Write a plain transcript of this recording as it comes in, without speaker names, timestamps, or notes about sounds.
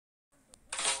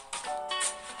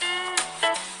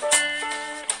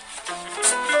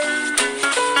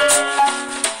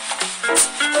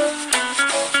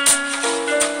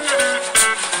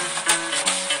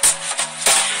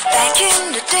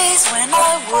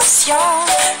was young.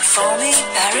 For me,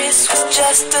 Paris was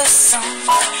just a song.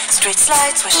 Street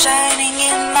lights were shining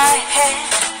in my head.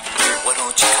 Why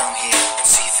don't you come here and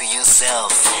see for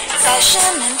yourself?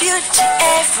 Fashion and beauty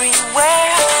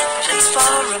everywhere. Place for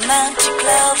romantic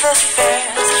love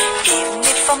affairs. Even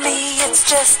if for me it's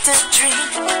just a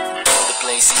dream. The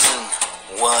place isn't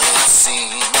what it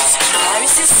seems.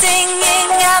 Paris is singing,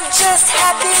 I'm just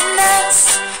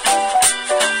happiness.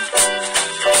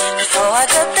 Before I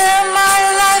got there, my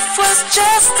life was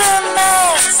just a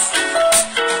mess.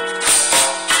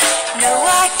 Now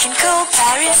I can call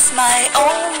Paris my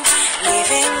own,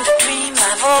 living the dream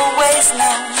I've always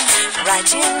known, right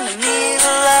in the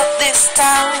middle of this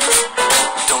town.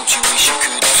 Don't you wish you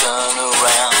could turn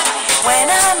around? When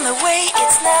I'm away,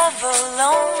 it's never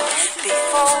long.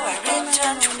 Before I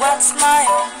return to what's my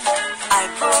own, I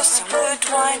pour some good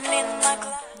wine in my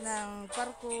glass. Ng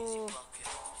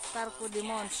Parco di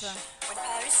Monza. When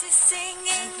Paris is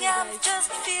singing, I'm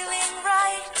just feeling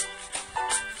right.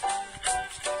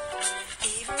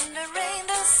 Even the rain,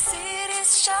 the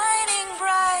city's shining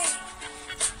bright.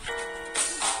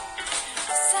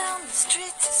 The sound, the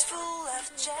streets is full of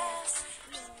jazz.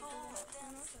 People are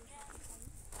dancing.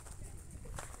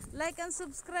 Like and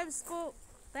subscribe po.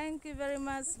 Thank you very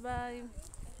much. Bye.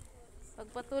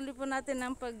 Pagpatuloy po natin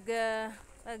ang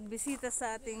pagbisita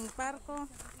sa ating parko.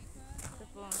 Ito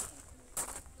po.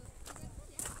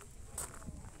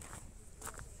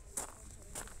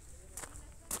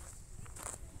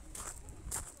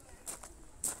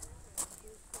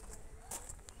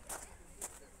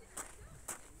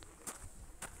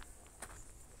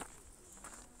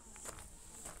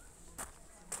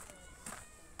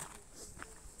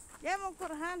 Andiamo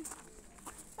Corhan.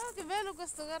 Oh, che bello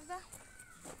questo, guarda.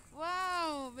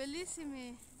 Wow,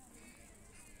 bellissimi.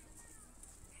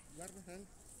 Guarda Han.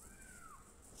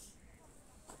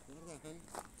 Guarda Han.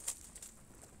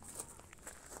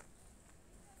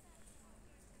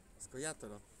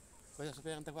 Scoiattolo. Voglio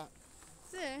sapere qua.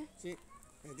 Sì? Sì,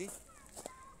 vedi?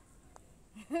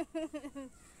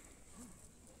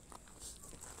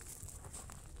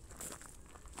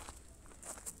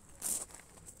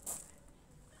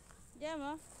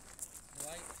 Andiamo?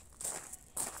 Vai.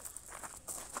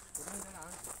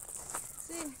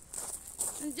 Sì.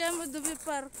 Andiamo dove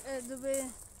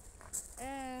dove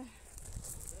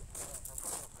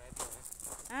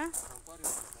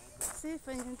Sì,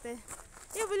 fa niente.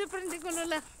 Io voglio prendere quello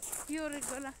là. Fiori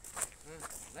quella.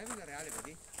 Dai Villareale,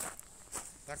 vedi?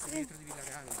 Parco dietro di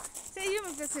Villareale. Sì, io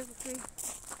mi piacevo qui.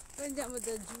 Poi andiamo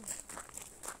da giù.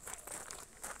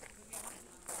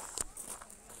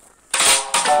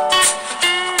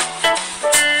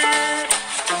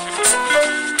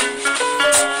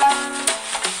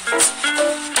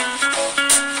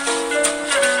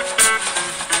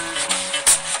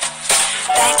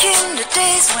 Back in the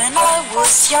days when I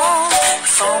was young,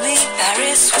 for me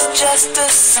Paris was just a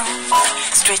song.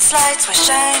 Street lights were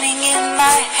shining in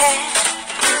my head.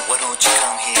 Why don't you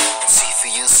come here and see for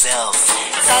yourself?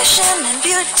 Fashion and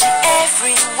beauty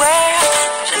everywhere.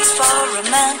 Place for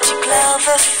romantic love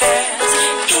affairs.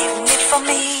 Even if for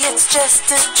me it's just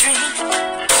a dream.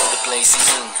 The place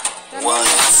isn't what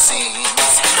it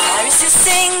seems. Paris is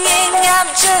singing, I'm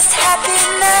just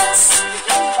happiness.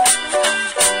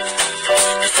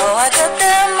 Before I got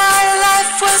there, my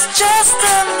life was just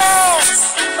a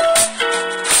mess.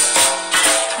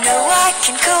 Now I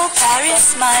can call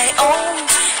Paris my own,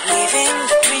 living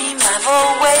the dream I've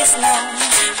always known,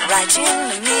 right in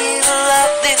the middle of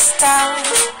this town.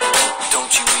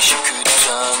 Don't you wish you could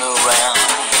turn around?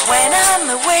 When I'm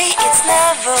away, it's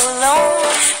never long.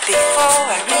 Before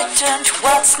I return to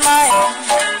what's my own,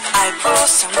 I pour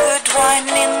some good wine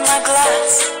in my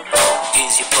glass.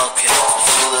 Here's your pocket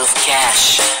full of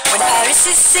cash. When Paris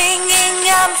is singing,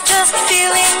 I'm just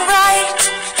feeling right.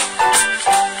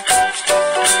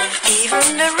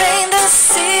 Even the rain, the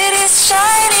city's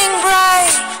shining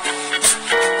bright.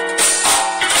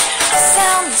 The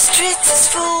sound, the streets is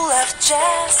full of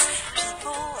jazz.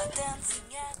 People are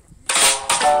dancing at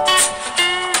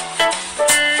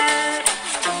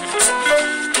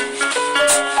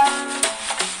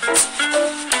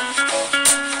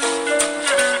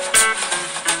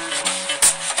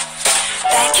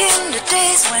Back in the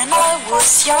days when I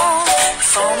was young,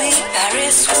 for me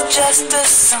Paris was just a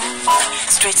song.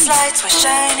 Street lights were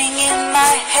shining in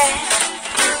my head.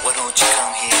 Why don't you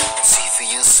come here and see for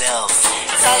yourself?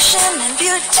 Fashion and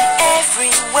beauty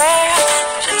everywhere.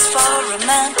 Place for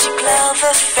romantic love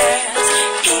affairs.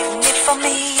 Even if for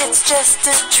me it's just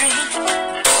a dream.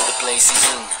 The place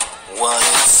isn't what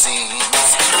it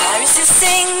seems. Paris is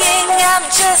singing, I'm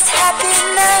just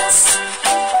happiness.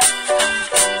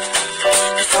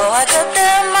 Before I got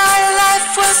there,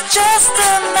 just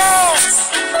a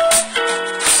mess.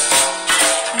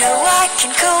 No, I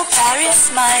can call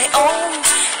Paris my own,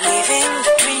 living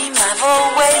the dream I've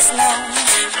always known,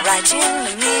 right in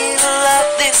the middle of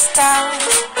this town.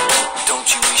 Don't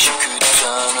you wish you could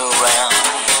turn around?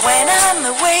 When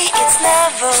I'm away, it's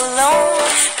never long.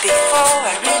 Before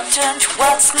I return to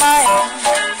what's my own,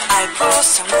 I pour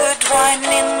some good wine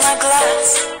in my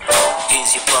glass.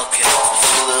 Is your pocket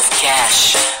full of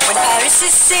cash? When Paris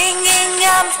is singing,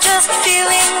 I'm just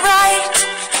feeling right.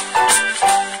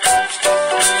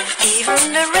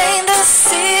 Even the rain, the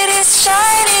city's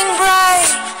shining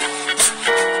bright.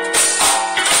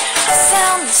 The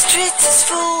sound, the streets is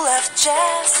full of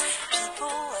jazz. People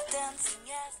are dancing,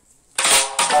 yes.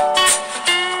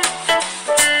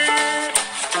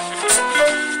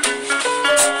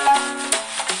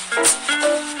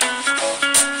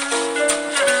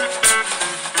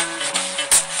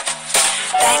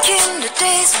 Back in the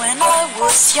days when I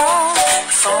was young,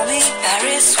 for me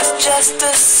Paris was just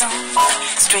a song.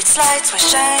 Street lights were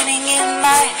shining in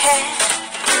my head.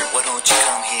 Why don't you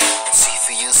come here, see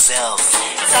for yourself?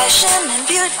 Fashion and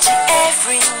beauty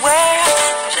everywhere,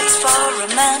 place for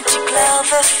romantic love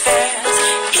affairs.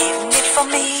 Even if for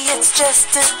me it's just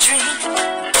a dream,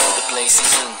 The place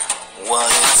isn't what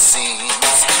it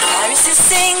seems. Paris is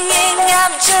singing,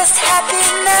 I'm just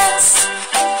happiness.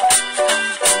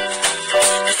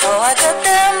 Before I got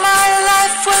there, my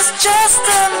life was just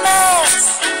a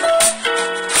mess.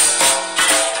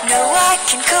 No, I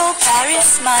can call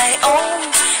Paris my own,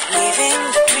 living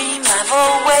the dream I've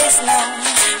always known,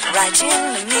 right in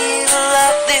the middle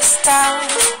of this town.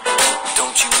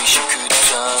 Don't you wish you could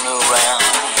turn around?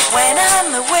 When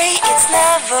I'm away, it's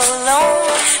never long.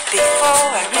 Before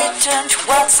I return to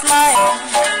what's my own,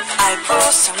 I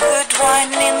pour some good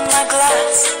wine in my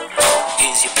glass.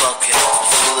 Is your pocket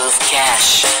full of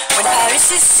cash? When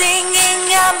Paris is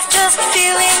singing, I'm just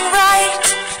feeling right.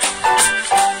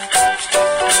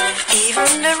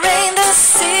 Even the rain, the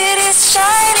city's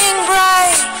shining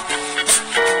bright.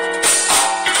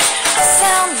 The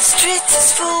sound, the streets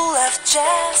is full of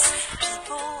jazz.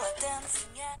 People are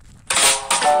dancing, yeah.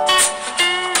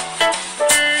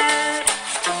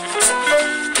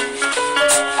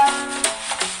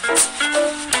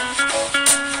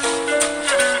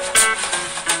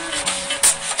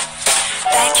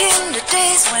 Back in the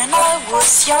days when I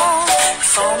was young,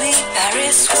 for me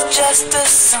Paris was just a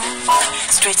song.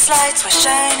 Street lights were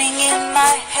shining in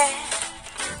my head.